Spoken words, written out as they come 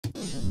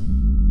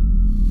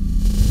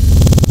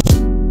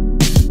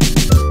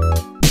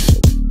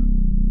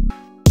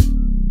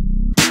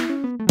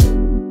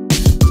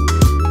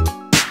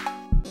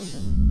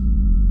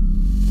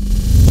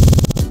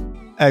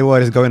Hey,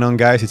 what is going on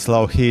guys, it's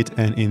Low Heat,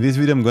 and in this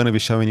video I'm going to be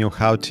showing you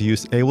how to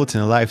use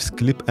Ableton Live's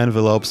clip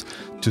envelopes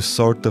to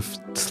sort of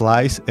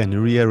slice and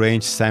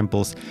rearrange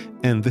samples,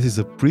 and this is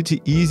a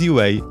pretty easy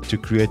way to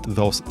create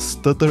those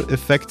stutter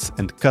effects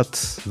and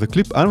cuts. The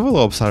clip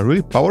envelopes are a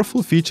really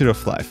powerful feature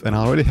of Live, and I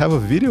already have a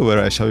video where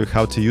I show you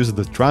how to use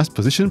the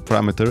transposition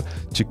parameter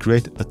to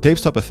create a tape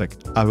stop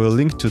effect. I will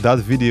link to that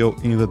video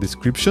in the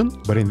description,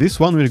 but in this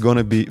one we're going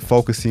to be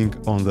focusing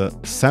on the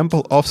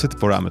sample offset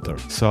parameter.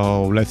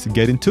 So let's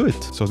get into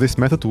it. So this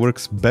method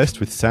works best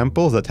with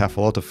samples that have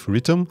a lot of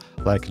rhythm,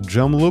 like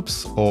drum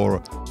loops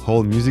or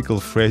whole musical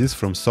phrases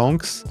from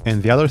songs.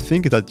 And the other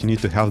thing is that you need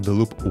to have the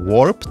loop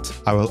warped.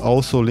 I will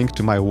also link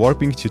to my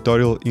warping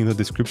tutorial in the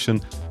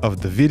description of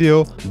the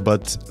video,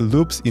 but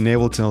loops in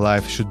Ableton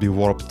Live should be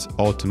warped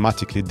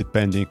automatically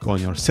depending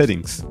on your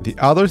settings. The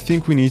other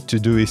thing we need to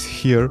do is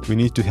here, we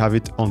need to have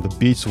it on the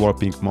beats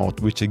warping mode,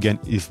 which again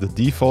is the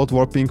default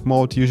warping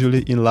mode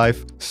usually in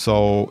Live.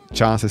 So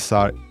chances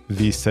are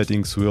these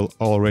settings will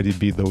already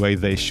be the way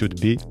they should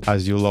be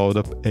as you load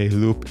up a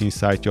loop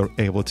inside your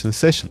Ableton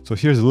session. So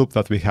here's the loop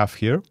that we have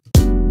here.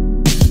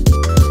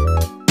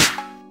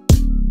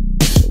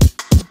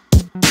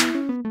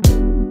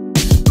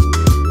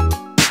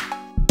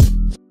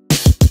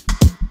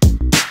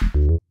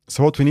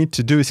 So what we need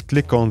to do is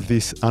click on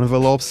this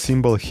envelope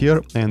symbol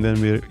here, and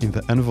then we're in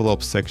the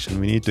envelope section.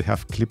 We need to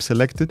have clip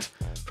selected.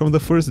 From the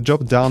first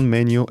drop down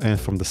menu and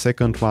from the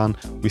second one,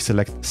 we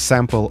select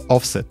sample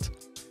offset.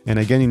 And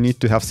again, you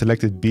need to have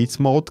selected beats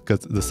mode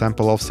because the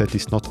sample offset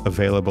is not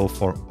available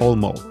for all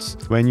modes.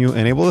 When you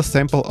enable the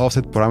sample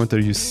offset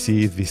parameter, you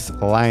see this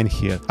line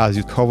here. As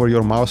you hover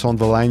your mouse on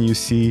the line, you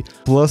see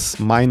plus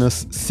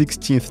minus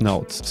 16th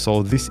notes.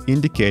 So this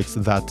indicates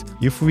that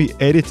if we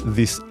edit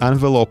this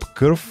envelope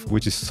curve,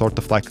 which is sort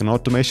of like an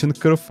automation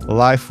curve,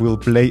 Live will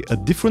play a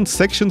different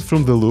section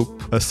from the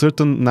loop, a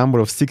certain number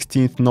of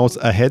 16th notes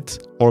ahead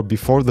or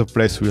before the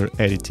place we are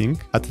editing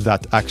at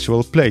that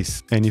actual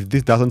place. And if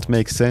this doesn't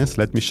make sense,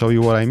 let me show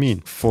you what I mean.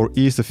 For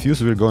ease of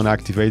use, we're going to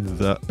activate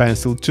the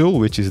pencil tool,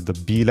 which is the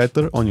B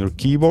letter on your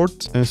keyboard.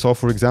 And so,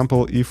 for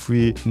example, if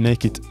we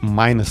make it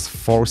minus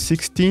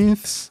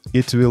 4/16,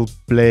 it will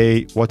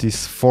play what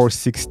is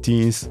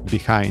 4/16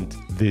 behind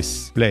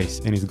this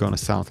place, and it's gonna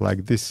sound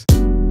like this.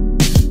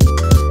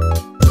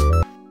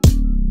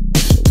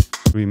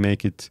 We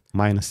make it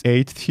minus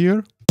 8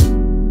 here.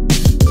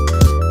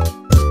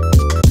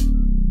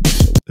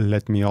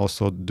 Let me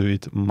also do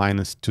it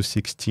minus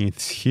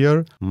 2/16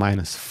 here,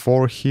 minus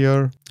 4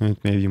 here, and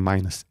maybe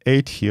minus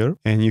 8 here.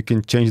 And you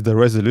can change the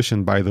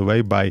resolution, by the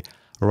way, by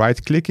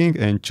right-clicking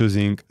and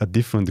choosing a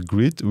different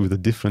grid with a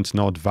different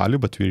note value,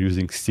 but we're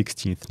using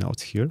 16th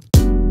notes here.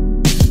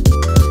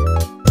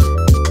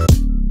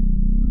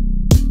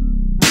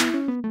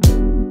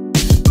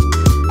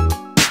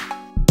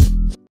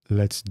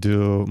 Let's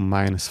do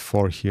minus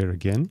 4 here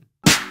again.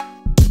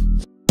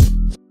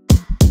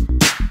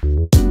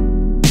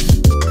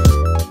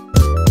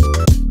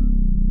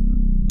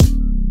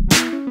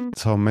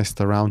 So I messed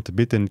around a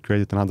bit and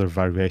created another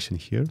variation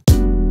here.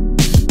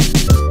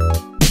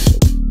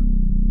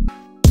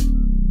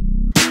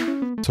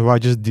 So I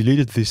just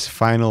deleted this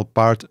final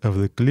part of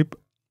the clip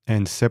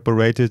and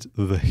separated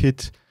the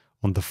hit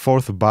on the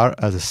 4th bar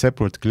as a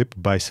separate clip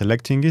by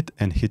selecting it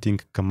and hitting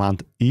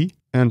Command E.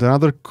 And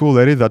another cool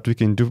edit that we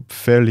can do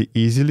fairly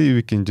easily,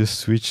 we can just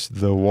switch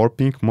the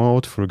warping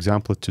mode, for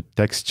example, to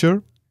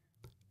texture.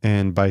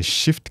 And by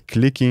shift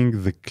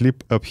clicking the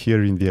clip up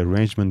here in the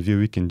arrangement view,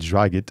 we can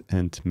drag it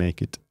and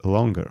make it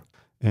longer.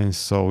 And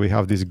so we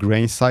have this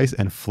grain size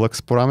and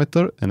flux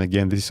parameter. And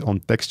again, this is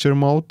on texture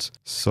mode.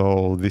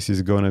 So this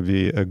is going to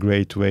be a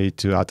great way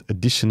to add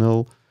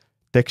additional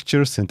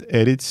textures and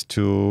edits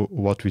to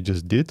what we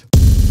just did.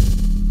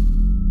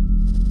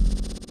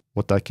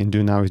 What I can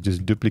do now is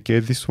just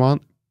duplicate this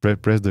one,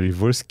 press the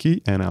reverse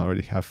key, and I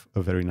already have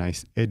a very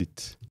nice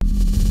edit.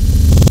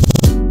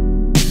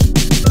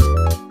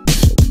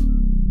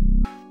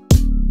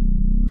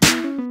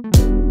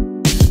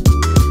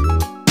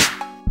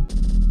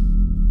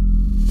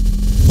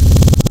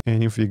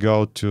 And if we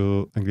go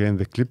to, again,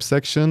 the clip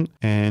section,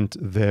 and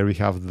there we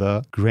have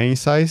the grain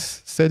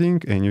size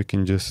setting, and you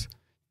can just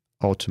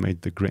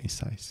automate the grain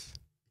size.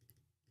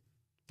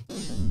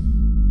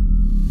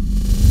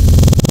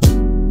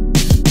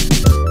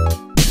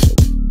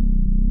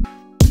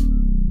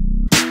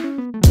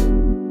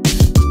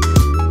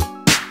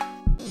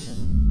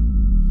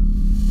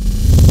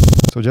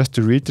 So just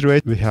to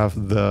reiterate, we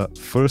have the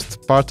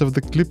first part of the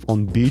clip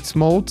on beats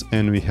mode,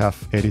 and we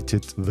have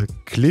edited the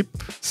clip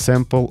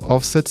sample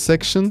offset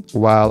section,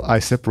 while I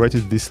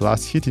separated this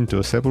last hit into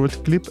a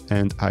separate clip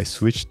and I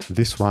switched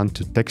this one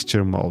to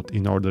texture mode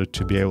in order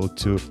to be able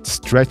to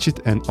stretch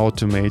it and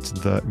automate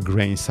the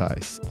grain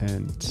size.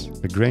 And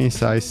the grain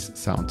size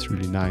sounds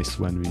really nice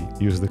when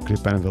we use the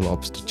clip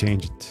envelopes to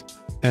change it.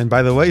 And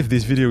by the way, if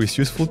this video is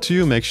useful to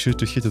you, make sure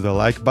to hit the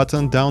like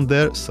button down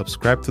there,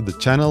 subscribe to the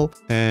channel,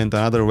 and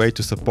another way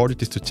to support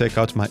it is to check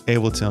out my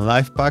Ableton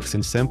Live packs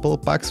and sample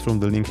packs from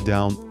the link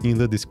down in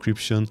the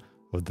description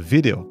of the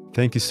video.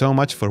 Thank you so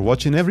much for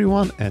watching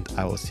everyone, and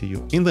I will see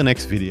you in the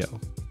next video.